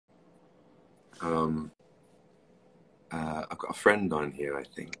Um, I've got a friend on here, I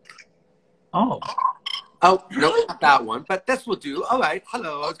think. Oh. Oh, no, not that one, but this will do. All right.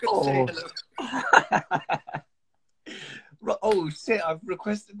 Hello. I was going to say hello. Oh shit! I've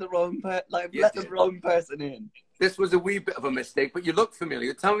requested the wrong let the wrong person in. This was a wee bit of a mistake, but you look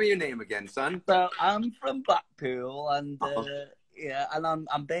familiar. Tell me your name again, son. So I'm from Blackpool, and yeah, and I'm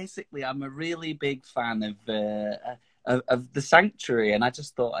a really big fan of the Sanctuary, and I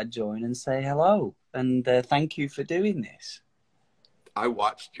just thought I'd join and say hello and thank you for doing this. I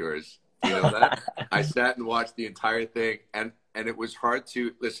watched yours. You know that? I sat and watched the entire thing, and it was hard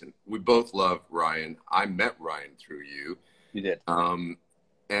to listen. We both love Ryan. I met Ryan through you. You did. And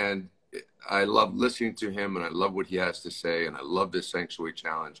I love listening to him, and I love what he has to say, and I love this Sanctuary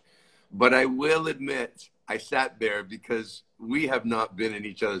Challenge. But I will admit, I sat there because we have not been in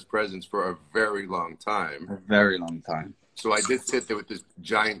each other's presence for a very long time. A very long time. So I did sit there with this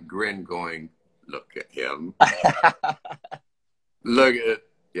giant grin going, look at him. Look at it.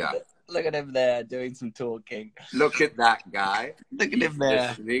 Yeah. Look at him there doing some talking. Look at that guy. Look at him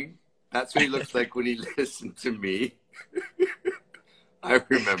there. Listening. That's what he looks like when he listened to me. I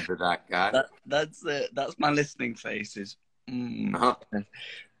remember that guy. That's my listening faces. Uh-huh.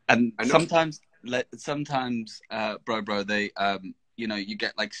 And sometimes, bro, they, you know, you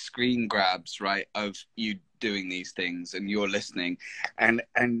get like screen grabs, right, of you doing these things and you're listening, and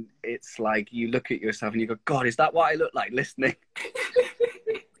it's like you look at yourself and you go, God, is that what I look like listening?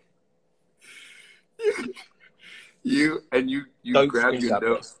 you grab your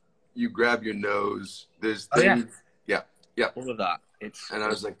nose. You grab your nose. There's things. Oh, yeah. All of that. And I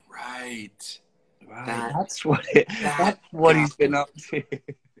was like, right. That's what he's been up to.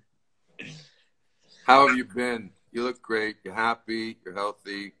 How have you been? You look great. You're happy. You're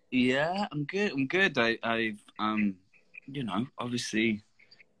healthy. Yeah, I'm good. I've you know, obviously,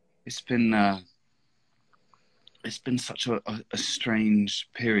 it's been such a strange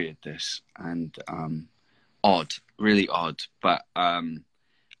period, this, and odd, really odd. But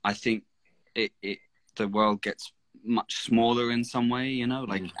I think the world gets much smaller in some way, you know,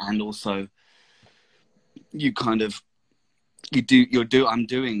 like, and also you kind of I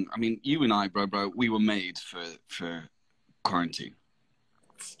mean, you and I, bro, we were made for quarantine.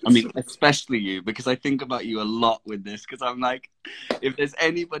 I mean, especially you, because I think about you a lot with this, because I'm like, if there's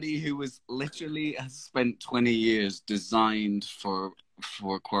anybody who was literally has spent 20 years designed for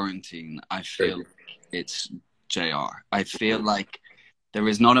quarantine, I feel it's JR. I feel like there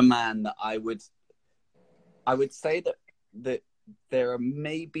is not a man that I would say that there are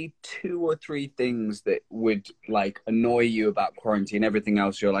maybe 2 or 3 things that would like annoy you about quarantine. Everything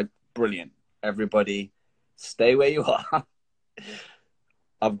else, you're like, brilliant. Everybody stay where you are.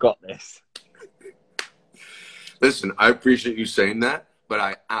 I've got this. Listen, I appreciate you saying that, but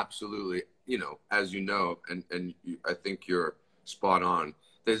I absolutely, you know, as you know, and I think you're spot on.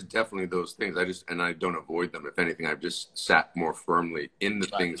 There's definitely those things. I don't avoid them. If anything, I've just sat more firmly in the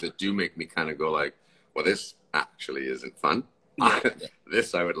things that do make me kind of go like, well, this actually isn't fun. Yeah.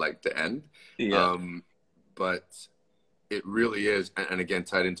 This I would like to end. Yeah. But it really is, and again,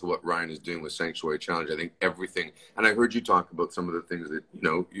 tied into what Ryan is doing with Sanctuary Challenge. I think everything, and I heard you talk about some of the things that, you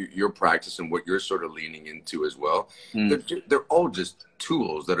know, you're practicing, what you're sort of leaning into as well. They're all just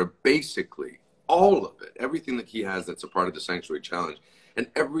tools that are basically all of it. Everything that he has that's a part of the Sanctuary Challenge, and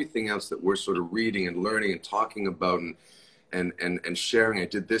everything else that we're sort of reading and learning and talking about and sharing. I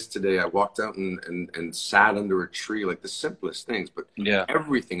did this today. I walked out and sat under a tree, like the simplest things, but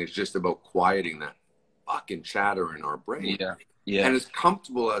everything is just about quieting that fucking chatter in our brain. Yeah. And as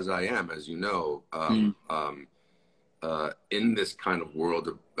comfortable as I am, as you know, in this kind of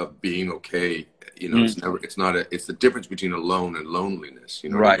world of being okay, you know, it's the difference between alone and loneliness, you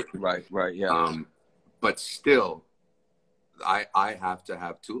know. Right. Yeah. But still, I have to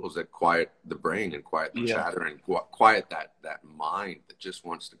have tools that quiet the brain and quiet the chatter and quiet that mind that just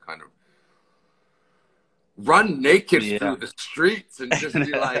wants to kind of run naked through the streets and just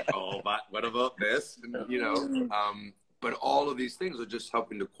be like, oh, but what about this? And, you know, but all of these things are just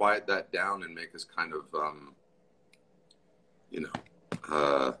helping to quiet that down and make us kind of, you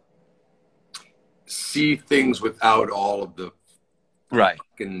know, see things without all of the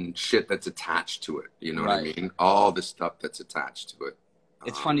fucking shit that's attached to it. You know what I mean? All the stuff that's attached to it.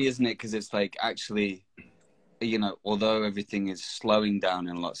 It's funny, isn't it? Because it's like, actually, you know, although everything is slowing down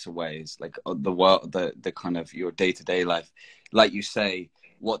in lots of ways, like the world, the kind of your day-to-day life, like you say,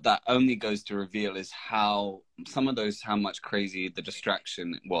 what that only goes to reveal is how much crazy the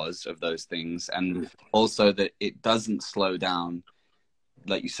distraction was of those things. And also that it doesn't slow down,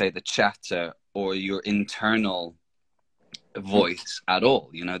 like you say, the chatter or your internal voice at all.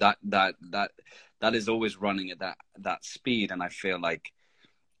 You know, that is always running at that speed. And I feel like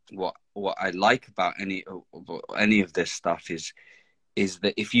what I like about any of this stuff is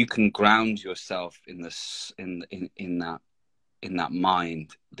that if you can ground yourself in this in that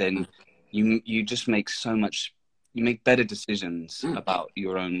mind, then you just make you make better decisions about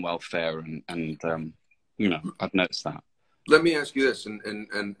your own welfare, and you know, I've noticed that. Let me ask you this, and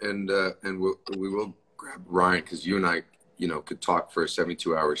we will grab Ryan, because you and I, you know, could talk for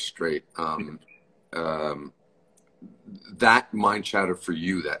 72 hours straight. That mind chatter for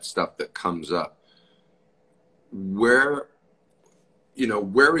you, that stuff that comes up, where, you know,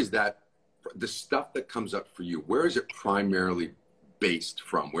 where is that, the stuff that comes up for you, where is it primarily based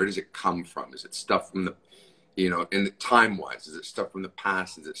from? Where does it come from? Is it stuff from the, you know, in the time wise, is it stuff from the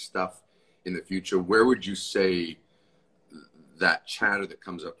past? Is it stuff in the future? Where would you say that chatter that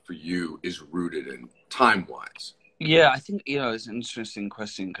comes up for you is rooted in, time wise? Yeah, I think, you know, it's an interesting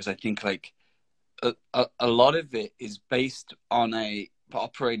question, because I think like a lot of it is based on a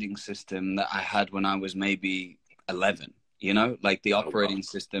operating system that I had when I was maybe 11, you know, like the operating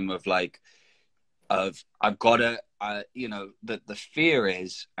system of like, I've got to, you know, the fear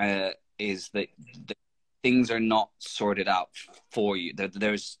is that things are not sorted out for you.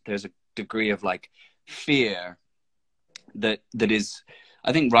 There's a degree of like fear that is,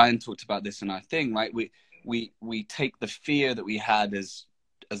 I think Ryan talked about this in our thing, right? We take the fear that we had as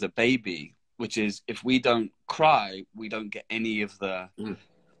a baby, which is if we don't cry, we don't get any of the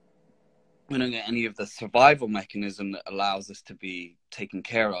survival mechanism that allows us to be taken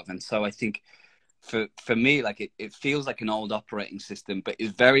care of. And so I think for me, like it feels like an old operating system, but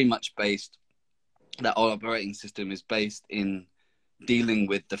it's very much based, that old operating system is based in dealing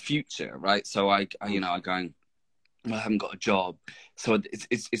with the future, right? So I you know, I'm going, well, I haven't got a job, so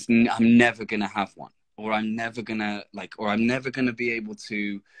it's I'm never gonna have one, or I'm never gonna be able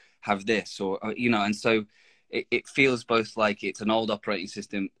to have this, or you know. And so it feels both like it's an old operating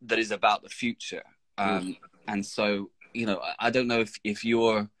system that is about the future, and so, you know, I don't know if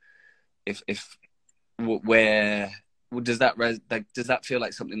you're where does that feel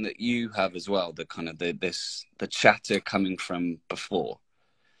like something that you have as well, the kind of the chatter coming from before?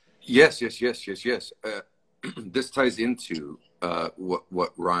 Yes. This ties into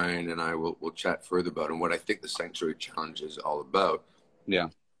what Ryan and I will chat further about, and what I think the Sanctuary Challenge is all about. Yeah.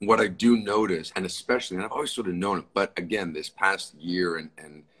 What I do notice, and especially, and I've always sort of known it, but again, this past year,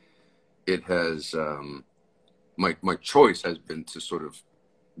 and it has, my choice has been to sort of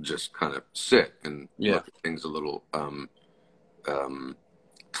just kind of sit and look at things a little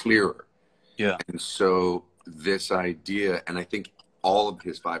clearer. Yeah. And so this idea, and I think all of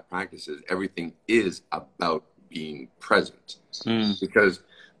his 5 practices, everything is about being present. Because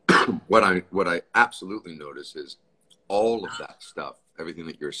what I absolutely notice is all of that stuff, everything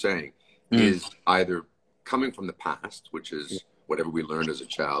that you're saying, is either coming from the past, which is whatever we learned as a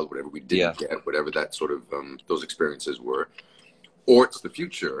child, whatever we didn't get, whatever that sort of those experiences were, or it's the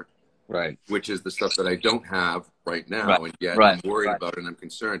future, right, which is the stuff that I don't have right now, and yet I'm worried about it and I'm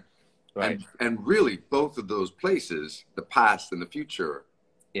concerned. And really, both of those places, the past and the future,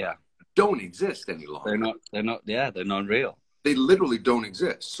 don't exist any longer. They're not real. They literally don't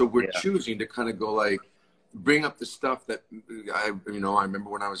exist. So we're choosing to kind of go like, bring up the stuff that I remember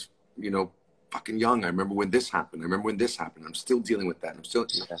when I was, you know, fucking young. I remember when this happened. I remember when this happened. I'm still dealing with that.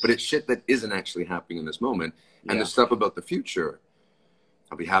 But it's shit that isn't actually happening in this moment. And the stuff about the future,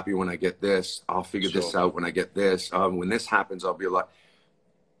 I'll be happy when I get this. I'll figure this out when I get this. When this happens, I'll be alive.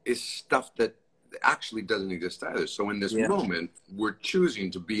 It's stuff that actually doesn't exist either. So in this moment, we're choosing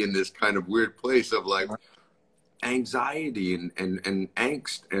to be in this kind of weird place of like anxiety and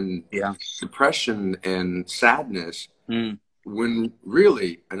angst and depression and sadness, when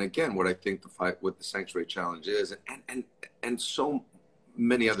really, and again, what I think what the Sanctuary Challenge is, and so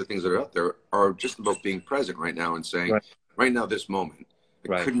many other things that are out there, are just about being present right now and saying, right now, this moment,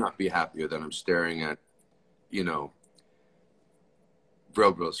 I could not be happier than I'm staring at, you know,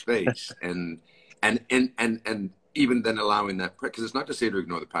 Bro's face, and even then allowing that, because it's not to say to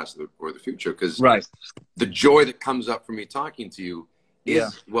ignore the past or the future, because the joy that comes up from me talking to you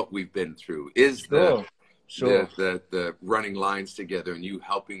is what we've been through, is the running lines together and you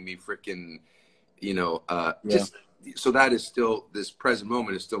helping me freaking, you know, just so that is still, this present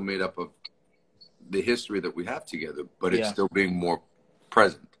moment is still made up of the history that we have together, but it's still being more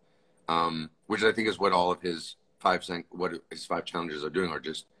present, which I think is what all of his 5 challenges are doing, are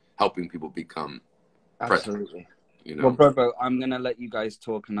just helping people become present. You know? Well, Bro, I'm gonna let you guys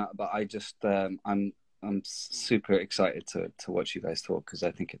talk on that, but I just I'm super excited to watch you guys talk, because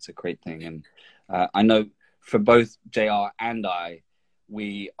I think it's a great thing, and I know for both JR and I,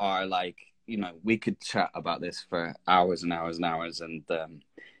 we are like, you know, we could chat about this for hours and hours and hours, and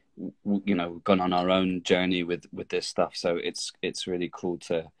you know, we've gone on our own journey with this stuff. So it's really cool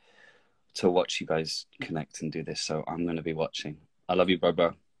to watch you guys connect and do this. So I'm going to be watching. I love you,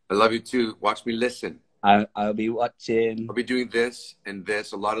 bro. I love you too. Watch me listen. I'll be watching. I'll be doing this and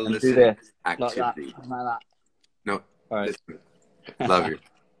this. A lot of And listening like activity. that. No. All right. Listen. Love you.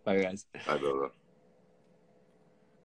 Bye, guys. Bye, bye.